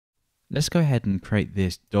Let's go ahead and create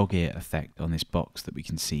this dog ear effect on this box that we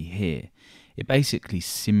can see here. It basically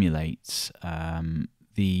simulates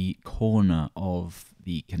the corner of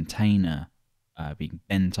the container being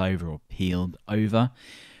bent over or peeled over.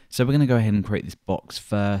 So we're going to go ahead and create this box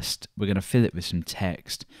first. We're going to fill it with some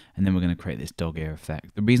text, and then we're going to create this dog ear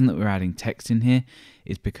effect. The reason that we're adding text in here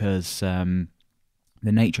is because the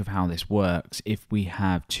nature of how this works, if we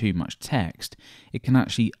have too much text, it can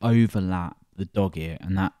actually overlap the dog ear,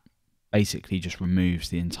 and that basically just removes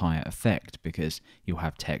the entire effect because you'll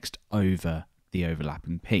have text over the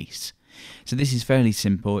overlapping piece. So this is fairly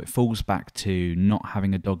simple. It falls back to not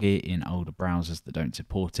having a dog ear in older browsers that don't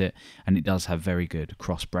support it, and it does have very good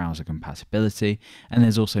cross-browser compatibility, and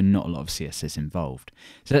there's also not a lot of CSS involved.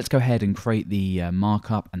 So let's go ahead and create the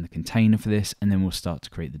markup and the container for this, and then we'll start to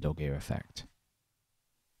create the dog ear effect.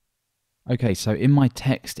 Okay, so in my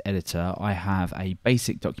text editor, I have a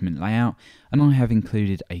basic document layout, and I have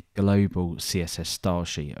included a global CSS style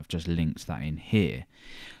sheet. I've just linked that in here.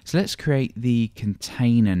 So let's create the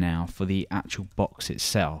container now for the actual box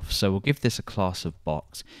itself. So we'll give this a class of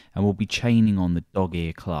box, and we'll be chaining on the dog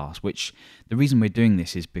ear class, which the reason we're doing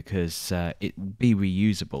this is because it will be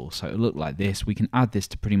reusable. So it'll look like this. We can add this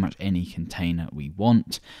to pretty much any container we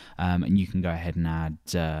want, and you can go ahead and add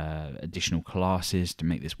additional classes to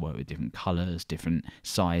make this work with different colors, different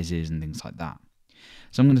sizes, and things like that.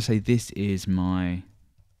 So I'm going to say this is my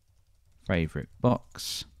favorite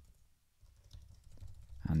box,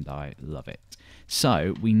 and I love it.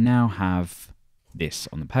 So we now have this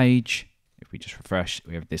on the page. If we just refresh,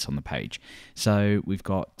 we have this on the page. So we've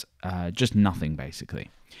got just nothing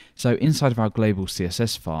basically. So inside of our global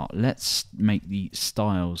CSS file, let's make the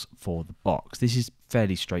styles for the box. This is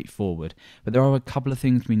fairly straightforward, but there are a couple of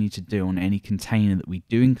things we need to do on any container that we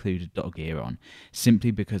do include a dog ear on,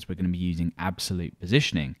 simply because we're going to be using absolute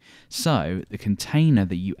positioning. So the container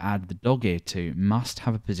that you add the dog ear to must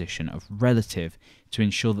have a position of relative to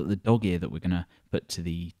ensure that the dog ear that we're going to put to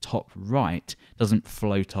the top right doesn't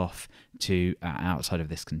float off to outside of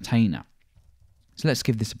this container. So let's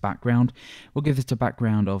give this a background. We'll give this a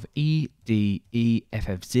background of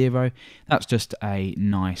EDEFF0. That's just a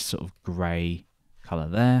nice sort of grey colour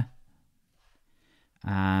there.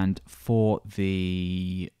 And for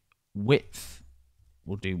the width,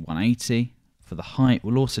 we'll do 180. For the height,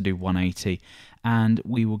 we'll also do 180. And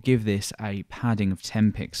we will give this a padding of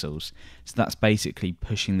 10 pixels. So that's basically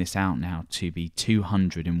pushing this out now to be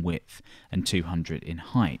 200 in width and 200 in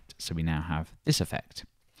height. So we now have this effect.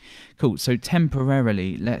 Cool, so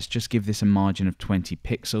temporarily, let's just give this a margin of 20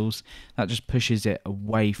 pixels. That just pushes it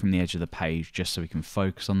away from the edge of the page just so we can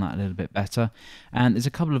focus on that a little bit better. And there's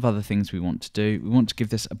a couple of other things we want to do. We want to give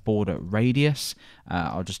this a border radius.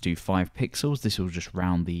 I'll just do 5 pixels. This will just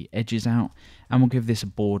round the edges out. And we'll give this a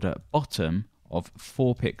border bottom of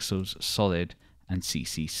 4 pixels solid and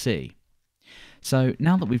CCC. So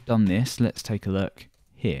now that we've done this, let's take a look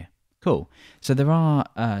here. Cool. So there are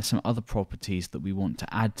some other properties that we want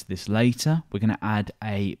to add to this later. We're going to add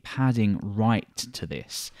a padding right to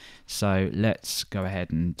this. So let's go ahead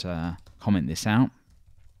and comment this out.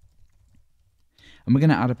 And we're going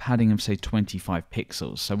to add a padding of, say, 25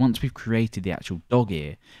 pixels. So once we've created the actual dog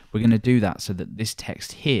ear, we're going to do that so that this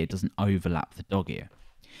text here doesn't overlap the dog ear.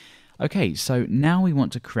 Okay, so now we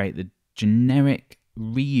want to create the generic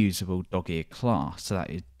reusable dog ear class. So that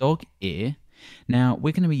is dog ear. Now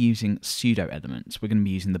we're going to be using pseudo elements. We're going to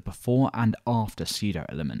be using the before and after pseudo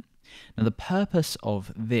element. Now the purpose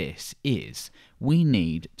of this is we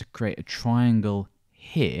need to create a triangle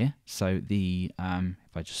here. So the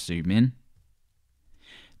if I just zoom in,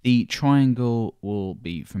 the triangle will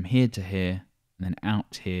be from here to here, and then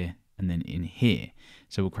out here, and then in here.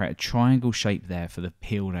 So we'll create a triangle shape there for the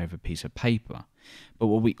peeled over piece of paper. But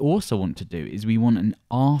what we also want to do is we want an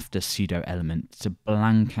after pseudo element to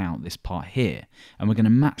blank out this part here. And we're going to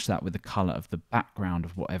match that with the color of the background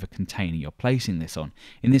of whatever container you're placing this on.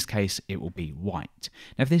 In this case, it will be white.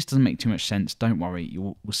 Now, if this doesn't make too much sense, don't worry.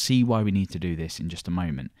 We'll see why we need to do this in just a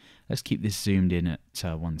moment. Let's keep this zoomed in at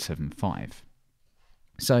 175.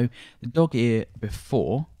 So the dog ear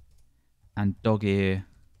before and dog ear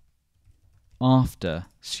after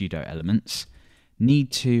pseudo elements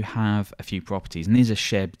need to have a few properties, and these are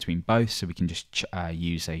shared between both, so we can just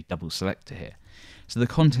use a double selector here. So the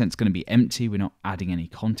content's going to be empty. We're not adding any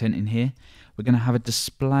content in here. We're going to have a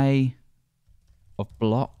display of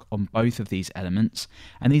block on both of these elements,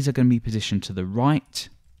 and these are going to be positioned to the right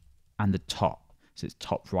and the top. So it's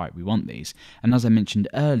top right, we want these. And as I mentioned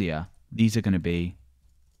earlier, these are going to be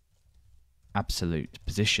absolute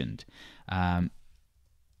positioned. And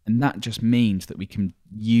And that just means that we can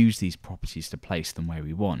use these properties to place them where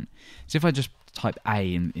we want. So if I just type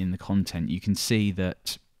A in the content, you can see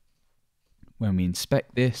that when we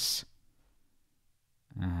inspect this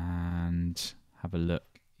and have a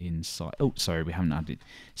look inside, oh sorry, we haven't added,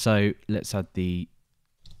 so let's add the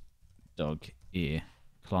dog ear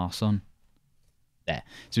class on there.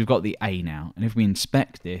 So we've got the A now, and if we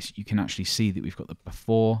inspect this, you can actually see that we've got the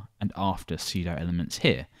before and after pseudo elements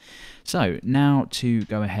here. So now to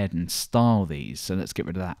go ahead and style these, so let's get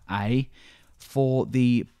rid of that A. For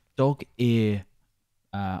the dog ear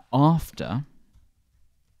after,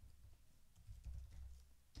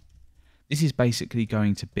 this is basically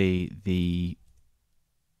going to be the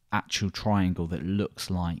actual triangle that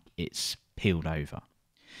looks like it's peeled over.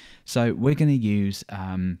 So we're going to use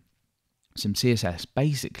some CSS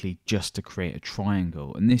basically just to create a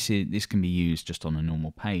triangle, and this can be used just on a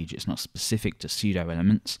normal page. It's not specific to pseudo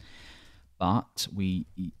elements, but we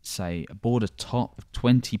say a border top of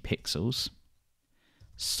 20 pixels,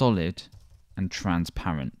 solid and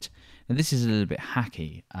transparent. Now this is a little bit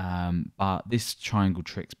hacky, but this triangle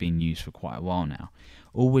trick's been used for quite a while now.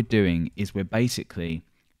 All we're doing is we're basically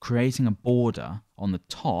creating a border on the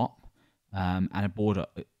top and a border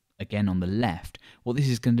again on the left. What this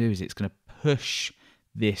is going to do is it's going to push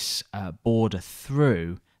this border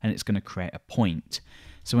through, and it's going to create a point.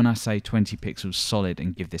 So when I say 20 pixels solid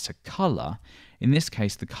and give this a color, in this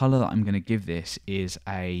case the color that I'm going to give this is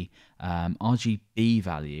a RGB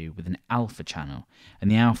value with an alpha channel, and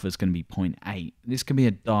the alpha is going to be 0.8. This can be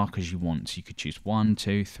as dark as you want, so you could choose 1,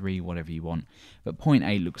 2, 3, whatever you want, but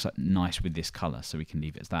 0.8 looks like nice with this color, so we can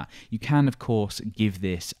leave it as that. You can of course give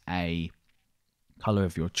this a color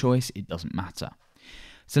of your choice, it doesn't matter.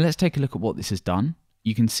 So let's take a look at what this has done.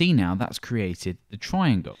 You can see now that's created the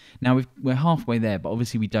triangle. Now we're halfway there, but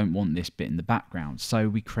obviously we don't want this bit in the background. So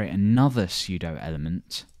we create another pseudo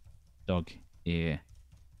element, dog ear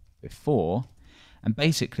before, and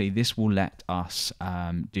basically this will let us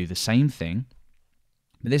do the same thing.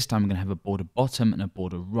 But this time we're going to have a border bottom and a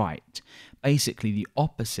border right. Basically the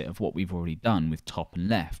opposite of what we've already done with top and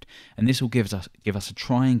left. And this will give us a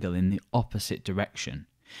triangle in the opposite direction.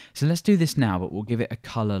 So let's do this now, but we'll give it a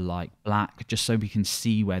color like black, just so we can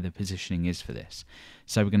see where the positioning is for this.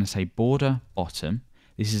 So we're going to say border bottom.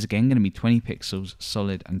 This is again going to be 20 pixels,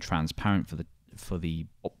 solid and transparent for the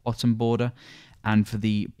bottom border. And for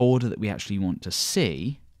the border that we actually want to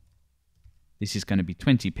see, this is going to be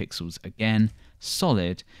 20 pixels again,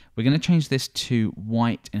 solid. We're going to change this to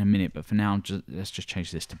white in a minute, but for now, let's just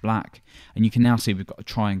change this to black. And you can now see we've got a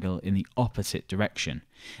triangle in the opposite direction.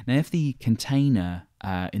 Now, if the container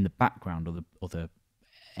in the background or the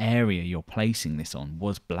area you're placing this on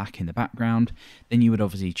was black in the background, then you would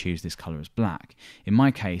obviously choose this color as black. In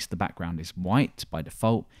my case, the background is white by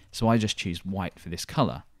default, so I just choose white for this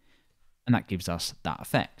color. And that gives us that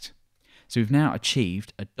effect. So we've now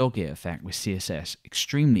achieved a dog ear effect with CSS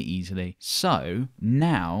extremely easily. So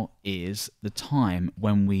now is the time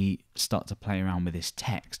when we start to play around with this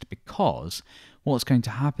text, because what's going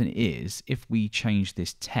to happen is if we change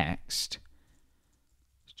this text,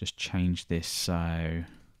 let's just change this so add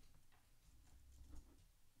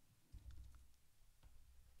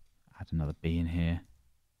another B in here.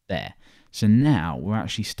 There. So now we're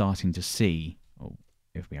actually starting to see,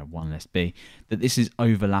 if we have one less B, that this is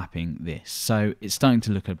overlapping this. So it's starting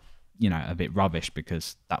to look a bit rubbish,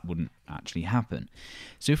 because that wouldn't actually happen.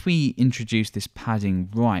 So if we introduce this padding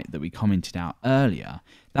right that we commented out earlier,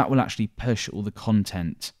 that will actually push all the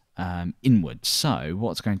content inwards. So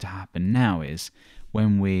what's going to happen now is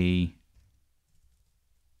when we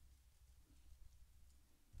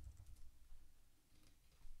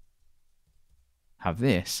have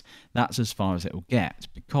this, that's as far as it will get,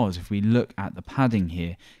 because if we look at the padding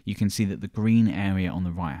here, you can see that the green area on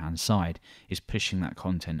the right hand side is pushing that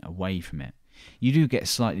content away from it. You do get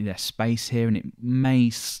slightly less space here, and it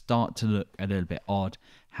may start to look a little bit odd.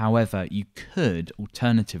 However, you could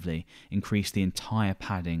alternatively increase the entire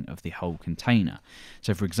padding of the whole container.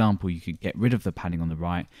 So for example, you could get rid of the padding on the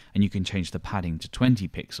right, and you can change the padding to 20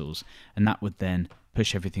 pixels, and that would then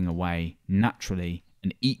push everything away naturally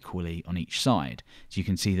and equally on each side. So you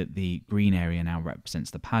can see that the green area now represents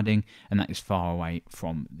the padding, and that is far away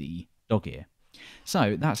from the dog ear.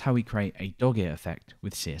 So that's how we create a dog ear effect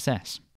with CSS.